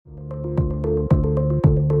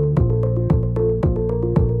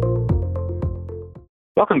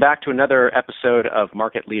Welcome back to another episode of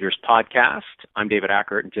Market Leaders Podcast. I'm David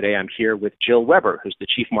Ackert, and today I'm here with Jill Weber, who's the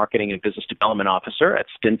Chief Marketing and Business Development Officer at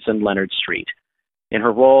Stinson Leonard Street. In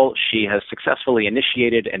her role, she has successfully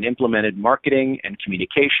initiated and implemented marketing and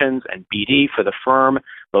communications and BD for the firm,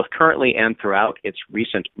 both currently and throughout its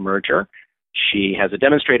recent merger. She has a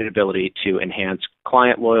demonstrated ability to enhance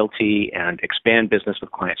client loyalty and expand business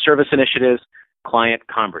with client service initiatives, client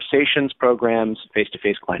conversations programs,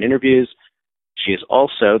 face-to-face client interviews. She is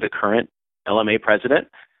also the current LMA president.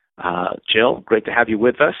 Jill, great to have you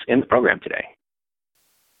with us in the program today.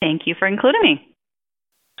 Thank you for including me.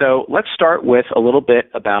 So let's start with a little bit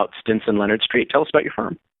about Stinson Leonard Street. Tell us about your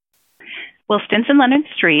firm. Well, Stinson Leonard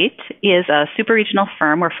Street is a super regional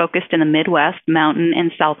firm. We're focused in the Midwest, Mountain,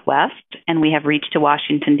 and Southwest, and we have reach to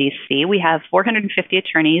Washington, D.C. We have 450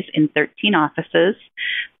 attorneys in 13 offices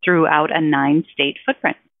throughout a 9-state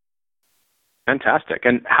footprint. Fantastic.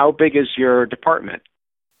 And how big is your department?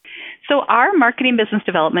 So our marketing business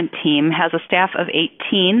development team has a staff of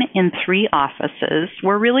 18 in 3 offices.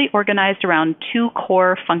 We're really organized around 2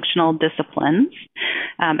 core functional disciplines,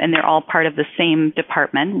 and they're all part of the same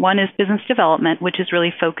department. One is business development, which is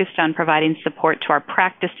really focused on providing support to our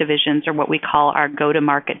practice divisions, or what we call our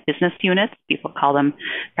go-to-market business units. People call them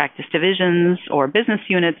practice divisions or business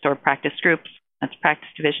units or practice groups. That's practice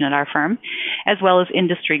division at our firm, as well as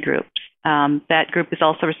industry groups. That group is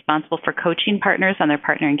also responsible for coaching partners on their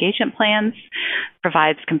partner engagement plans,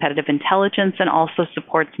 provides competitive intelligence, and also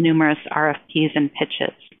supports numerous RFPs and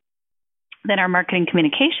pitches. Then our marketing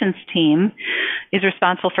communications team is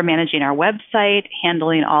responsible for managing our website,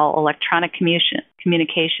 handling all electronic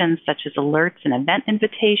communications such as alerts and event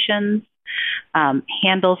invitations,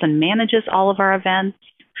 handles and manages all of our events,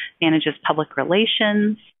 manages public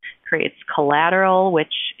relations, creates collateral,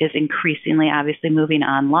 which is increasingly obviously moving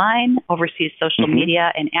online, oversees social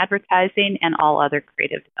media and advertising, and all other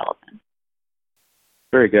creative development.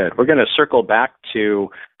 Very good. We're going to circle back to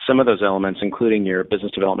some of those elements, including your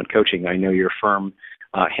business development coaching. I know your firm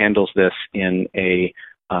handles this in a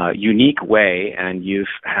unique way, and you've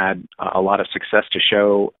had a lot of success to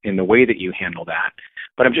show in the way that you handle that.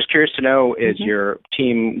 But I'm just curious to know, is your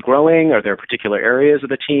team growing? Are there particular areas of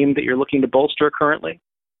the team that you're looking to bolster currently?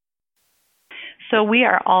 So we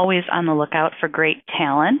are always on the lookout for great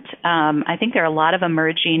talent. I think there are a lot of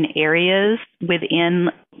emerging areas within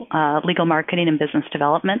legal marketing and business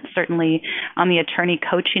development. Certainly on the attorney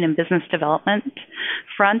coaching and business development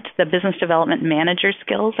front, the business development manager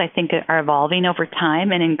skills, I think, are evolving over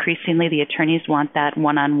time, and increasingly the attorneys want that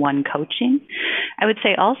one-on-one coaching. I would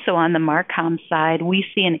say also on the Marcom side, we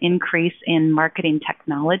see an increase in marketing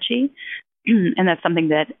technology. And that's something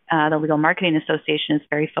that the Legal Marketing Association is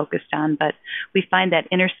very focused on. But we find that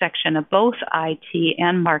intersection of both IT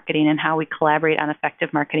and marketing and how we collaborate on effective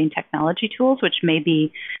marketing technology tools, which may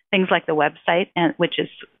be things like the website, which is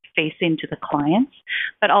facing to the clients,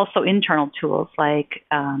 but also internal tools like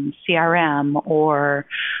CRM or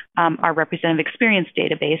our representative experience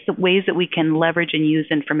database, the ways that we can leverage and use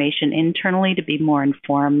information internally to be more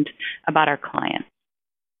informed about our clients.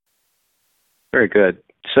 Very good.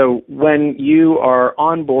 So when you are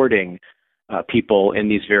onboarding people in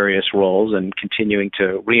these various roles and continuing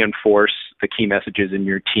to reinforce the key messages in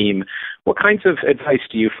your team, what kinds of advice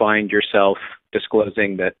do you find yourself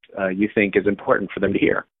disclosing that you think is important for them to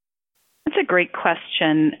hear? That's a great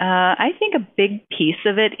question. I think a big piece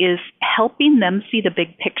of it is helping them see the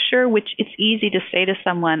big picture, which it's easy to say to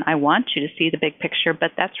someone, I want you to see the big picture,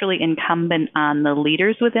 but that's really incumbent on the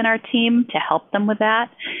leaders within our team to help them with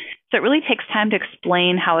that. So it really takes time to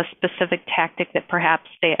explain how a specific tactic that perhaps,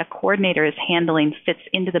 say, a coordinator is handling fits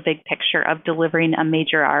into the big picture of delivering a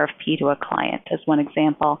major RFP to a client, as one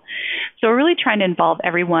example. So we're really trying to involve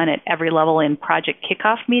everyone at every level in project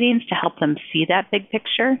kickoff meetings to help them see that big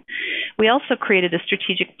picture. We also created a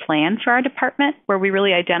strategic plan for our department where we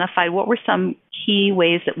really identified what were some key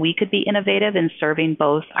ways that we could be innovative in serving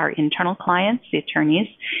both our internal clients, the attorneys,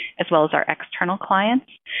 as well as our external clients,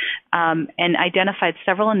 and identified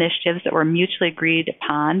several initiatives that were mutually agreed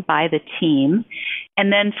upon by the team.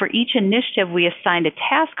 And then for each initiative, we assigned a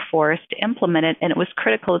task force to implement it, and it was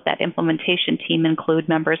critical that that implementation team include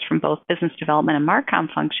members from both business development and Marcom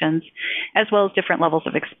functions, as well as different levels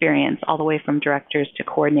of experience, all the way from directors to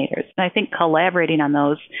coordinators. And I think collaborating on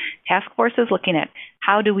those task forces, looking at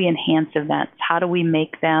how do we enhance events, how do we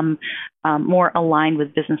make them more aligned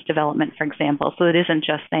with business development, for example. So it isn't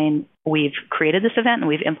just saying we've created this event and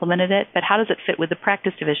we've implemented it, but how does it fit with the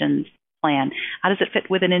practice division's plan? How does it fit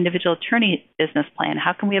with an individual attorney business plan?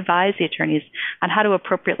 How can we advise the attorneys on how to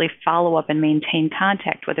appropriately follow up and maintain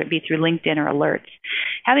contact, whether it be through LinkedIn or alerts?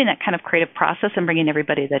 having that kind of creative process and bringing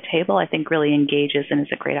everybody to the table, I think really engages and is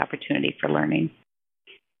a great opportunity for learning.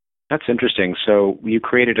 That's interesting. So you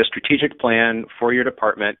created a strategic plan for your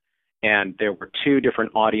department, and there were two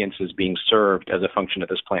different audiences being served as a function of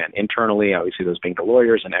this plan. Internally, obviously, those being the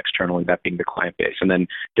lawyers, and externally, that being the client base. And then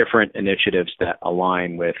different initiatives that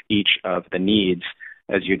align with each of the needs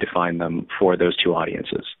as you define them for those two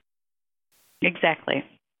audiences. Exactly.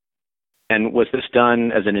 And was this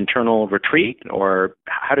done as an internal retreat, or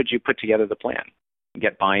how did you put together the plan?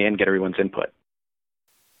 Get buy-in, get everyone's input?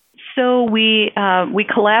 So we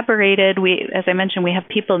collaborated. As I mentioned, we have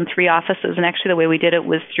people in 3 offices, and actually the way we did it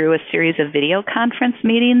was through a series of video conference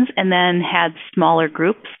meetings, and then had smaller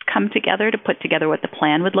groups come together to put together what the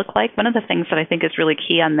plan would look like. One of the things that I think is really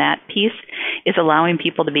key on that piece is allowing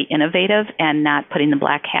people to be innovative and not putting the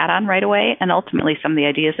black hat on right away. And ultimately, some of the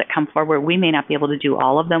ideas that come forward, we may not be able to do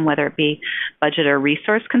all of them, whether it be budget or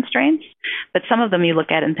resource constraints. But some of them you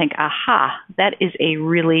look at and think, aha, that is a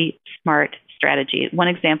really smart strategy. One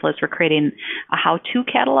example is we're creating a how-to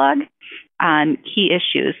catalog on key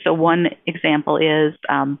issues. So one example is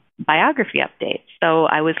biography updates. So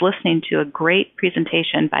I was listening to a great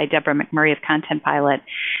presentation by Deborah McMurray of Content Pilot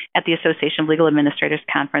at the Association of Legal Administrators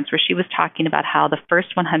Conference, where she was talking about how the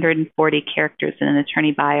first 140 characters in an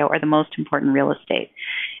attorney bio are the most important real estate.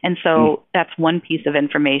 And so that's one piece of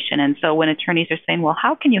information. And so when attorneys are saying, well,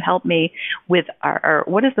 how can you help me with our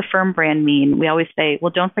what does the firm brand mean? We always say,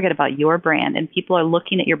 well, don't forget about your brand. And people are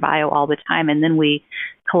looking at your bio all the time. And then we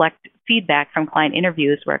collect feedback from client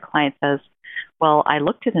interviews where a client says, well, I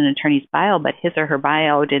looked at an attorney's bio, but his or her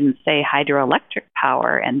bio didn't say hydroelectric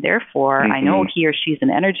power, and therefore I know he or she's an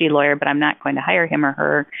energy lawyer, but I'm not going to hire him or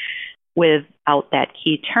her without that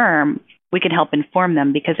key term. We can help inform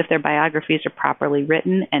them, because if their biographies are properly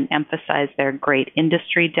written and emphasize their great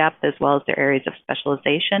industry depth as well as their areas of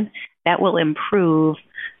specialization, that will improve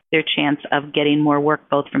their chance of getting more work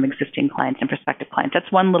both from existing clients and prospective clients.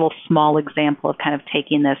 That's one little small example of kind of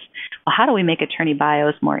taking this, well, how do we make attorney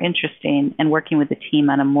bios more interesting, and working with the team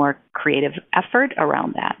on a more creative effort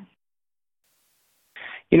around that.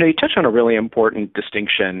 You know, you touched on a really important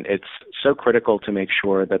distinction. It's so critical to make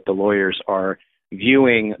sure that the lawyers are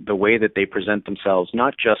viewing the way that they present themselves,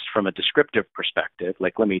 not just from a descriptive perspective,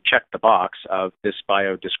 like let me check the box of this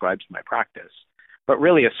bio describes my practice, but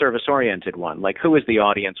really a service-oriented one, like who is the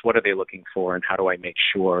audience, what are they looking for, and how do I make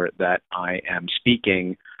sure that I am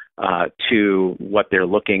speaking to what they're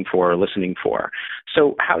looking for or listening for.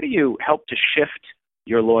 So how do you help to shift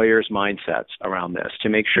your lawyers' mindsets around this to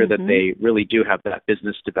make sure that they really do have that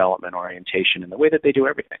business development orientation in the way that they do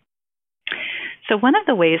everything? So one of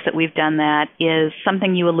the ways that we've done that is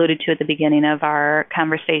something you alluded to at the beginning of our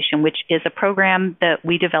conversation, which is a program that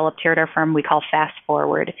we developed here at our firm we call Fast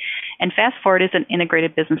Forward. And Fast Forward is an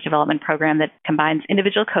integrated business development program that combines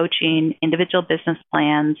individual coaching, individual business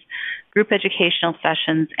plans, group educational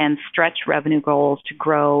sessions, and stretch revenue goals to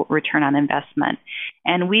grow return on investment.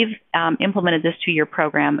 And we've implemented this 2-year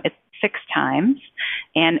program. It's 6 times,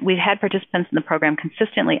 and we've had participants in the program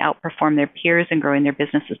consistently outperform their peers in growing their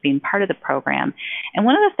businesses being part of the program. And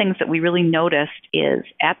one of the things that we really noticed is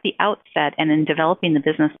at the outset and in developing the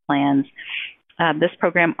business plans, this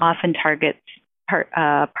program often targets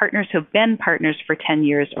partners who have been partners for 10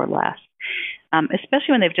 years or less, especially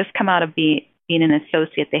when they've just come out of being an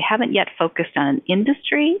associate. They haven't yet focused on an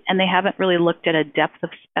industry, and they haven't really looked at a depth of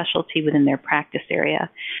specialty within their practice area.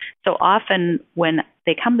 So often when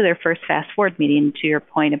they come to their first Fast Forward meeting, to your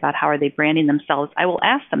point about how are they branding themselves, I will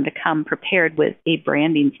ask them to come prepared with a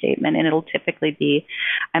branding statement, and it'll typically be,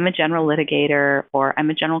 I'm a general litigator, or I'm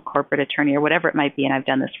a general corporate attorney, or whatever it might be, and I've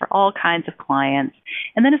done this for all kinds of clients.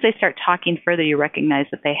 And then as they start talking further, you recognize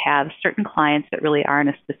that they have certain clients that really are in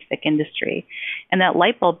a specific industry. And that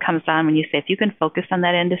light bulb comes on when you say, if you can focus on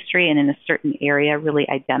that industry and in a certain area really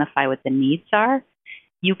identify what the needs are,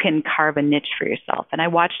 you can carve a niche for yourself. And I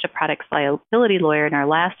watched a products liability lawyer in our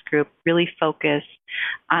last group really focus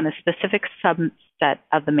on a specific subset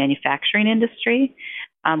of the manufacturing industry,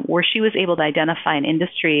 where she was able to identify an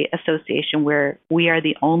industry association where we are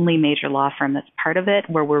the only major law firm that's part of it,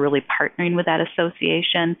 where we're really partnering with that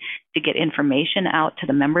association to get information out to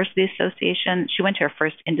the members of the association. She went to her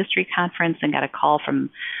first industry conference and got a call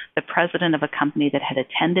from the president of a company that had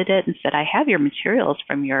attended it and said, I have your materials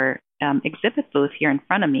from your exhibit booth here in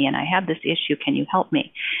front of me, and I have this issue. Can you help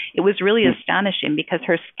me? It was really astonishing because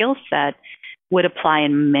her skill set would apply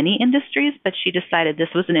in many industries, but she decided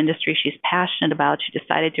this was an industry she's passionate about. She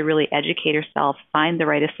decided to really educate herself, find the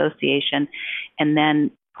right association, and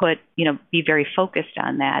then be very focused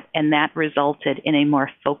on that. And that resulted in a more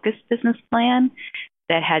focused business plan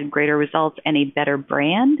that had greater results and a better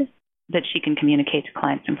brand that she can communicate to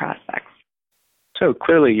clients and prospects. So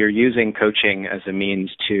clearly you're using coaching as a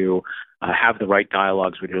means to have the right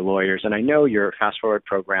dialogues with your lawyers. And I know your Fast Forward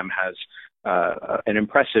program has an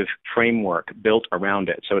impressive framework built around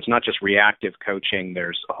it. So it's not just reactive coaching.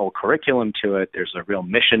 There's a whole curriculum to it. There's a real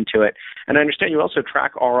mission to it. And I understand you also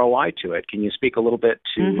track ROI to it. Can you speak a little bit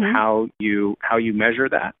to how you measure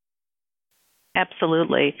that?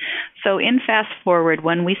 Absolutely. So in Fast Forward,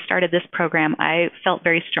 when we started this program, I felt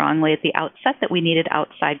very strongly at the outset that we needed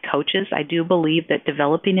outside coaches. I do believe that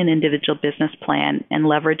developing an individual business plan and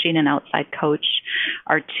leveraging an outside coach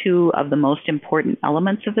are two of the most important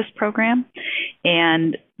elements of this program.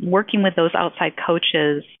 And working with those outside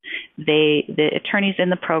coaches, the attorneys in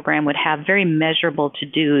the program would have very measurable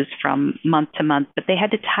to-dos from month to month, but they had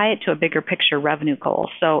to tie it to a bigger picture revenue goal.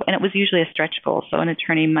 And it was usually a stretch goal. So an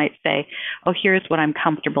attorney might say, oh, here's what I'm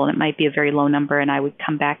comfortable. And it might be a very low number. And I would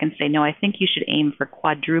come back and say, no, I think you should aim for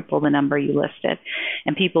quadruple the number you listed.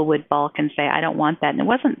 And people would balk and say, I don't want that. And it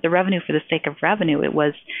wasn't the revenue for the sake of revenue. It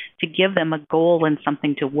was to give them a goal and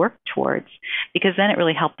something to work towards, because then it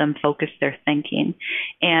really helped them focus their thinking.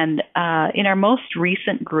 And in our most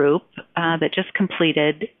recent group that just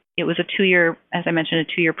completed, it was a 2-year, as I mentioned,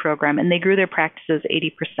 a 2-year program, and they grew their practices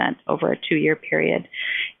 80% over a 2-year period.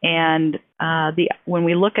 And when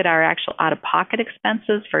we look at our actual out-of-pocket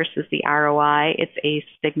expenses versus the ROI, it's a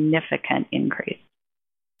significant increase.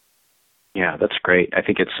 Yeah, that's great. I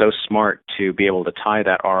think it's so smart to be able to tie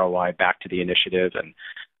that ROI back to the initiative and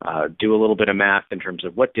do a little bit of math in terms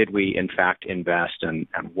of what did we in fact invest and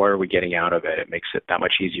what are we getting out of it. It makes it that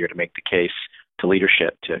much easier to make the case to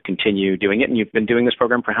leadership to continue doing it. And you've been doing this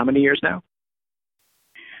program for how many years now?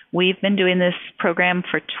 We've been doing this program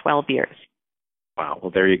for 12 years. Wow.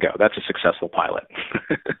 Well, there you go. That's a successful pilot.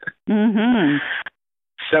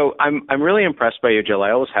 So I'm really impressed by you, Jill.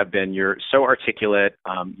 I always have been. You're so articulate.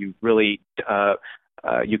 You really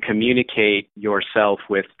you communicate yourself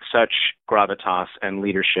with such gravitas and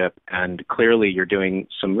leadership, and clearly you're doing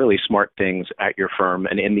some really smart things at your firm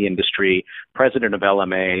and in the industry. President of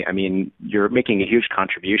LMA, I mean, you're making a huge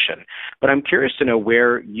contribution. But I'm curious to know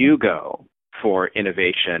where you go for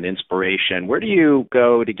innovation, inspiration. Where do you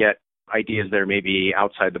go to get ideas that are maybe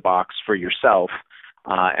outside the box for yourself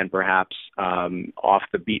and perhaps off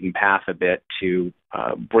the beaten path a bit to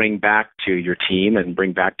bring back to your team and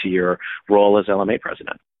bring back to your role as LMA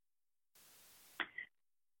president?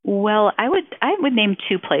 Well, I would name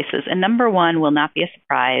 2 places. And number one will not be a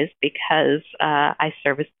surprise because I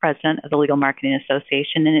serve as president of the Legal Marketing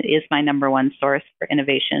Association, and it is my number one source for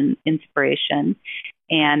innovation, inspiration,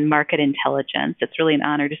 and market intelligence. It's really an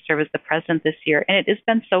honor to serve as the president this year, and it has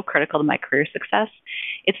been so critical to my career success.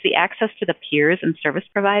 It's the access to the peers and service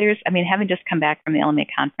providers. I mean, having just come back from the LMA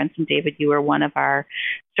conference, and David, you were one of our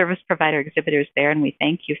service provider exhibitors there, and we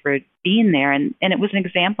thank you for being there. And it was an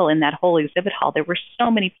example in that whole exhibit hall. There were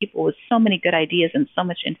so many people with so many good ideas and so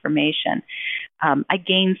much information. I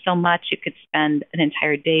gained so much. You could spend an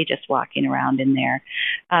entire day just walking around in there.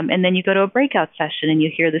 And then you go to a breakout session and you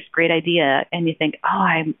hear this great idea and you think, oh,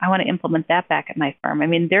 I want to implement that back at my firm. I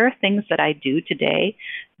mean, there are things that I do today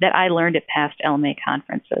that I learned at past LMA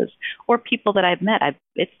conferences or people that I've met.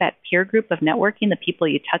 It's that peer group of networking, the people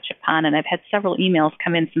you touch upon. And I've had several emails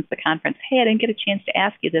come in since the conference. Hey, I didn't get a chance to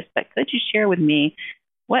ask you this, but could you share with me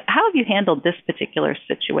how have you handled this particular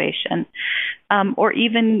situation? Or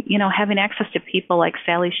even, having access to people like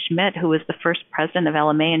Sally Schmidt, who was the first president of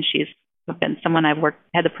LMA, and she's been someone I've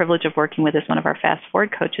had the privilege of working with as one of our Fast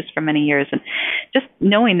Forward coaches for many years. And just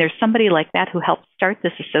knowing there's somebody like that who helped start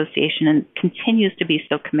this association and continues to be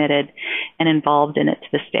so committed and involved in it to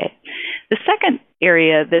this day. The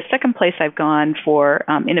second place I've gone for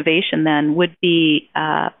innovation then would be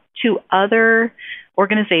to other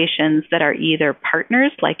organizations that are either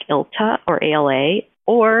partners like ILTA or ALA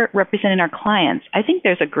or representing our clients. I think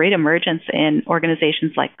there's a great emergence in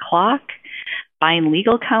organizations like CLOC, Buying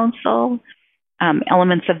Legal Counsel,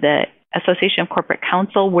 elements of the Association of Corporate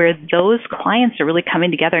Counsel, where those clients are really coming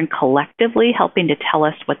together and collectively helping to tell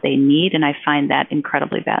us what they need, and I find that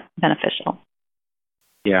incredibly beneficial.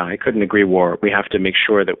 Yeah, I couldn't agree more. We have to make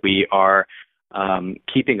sure that we are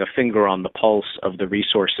keeping a finger on the pulse of the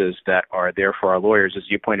resources that are there for our lawyers. As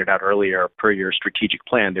you pointed out earlier, per your strategic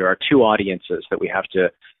plan, there are 2 audiences that we have to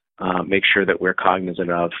make sure that we're cognizant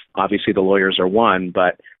of. Obviously, the lawyers are one,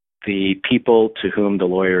 but the people to whom the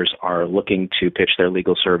lawyers are looking to pitch their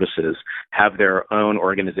legal services have their own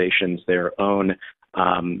organizations, their own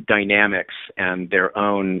dynamics, and their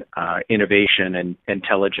own innovation and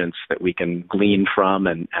intelligence that we can glean from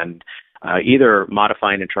and either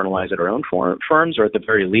modify and internalize at our own firms, or at the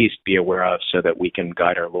very least be aware of, so that we can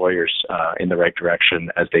guide our lawyers in the right direction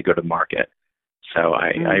as they go to market. So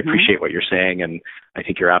I appreciate what you're saying, and I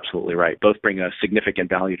think you're absolutely right. Both bring a significant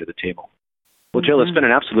value to the table. Well, Jill, it's been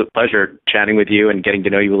an absolute pleasure chatting with you and getting to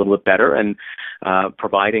know you a little bit better, and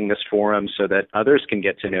providing this forum so that others can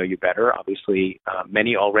get to know you better. Obviously,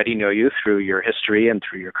 many already know you through your history and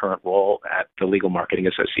through your current role at the Legal Marketing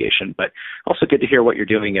Association, but also good to hear what you're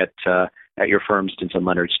doing at your firm, Stinson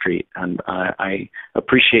Leonard Street. And I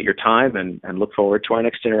appreciate your time and look forward to our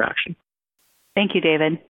next interaction. Thank you,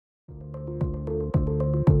 David.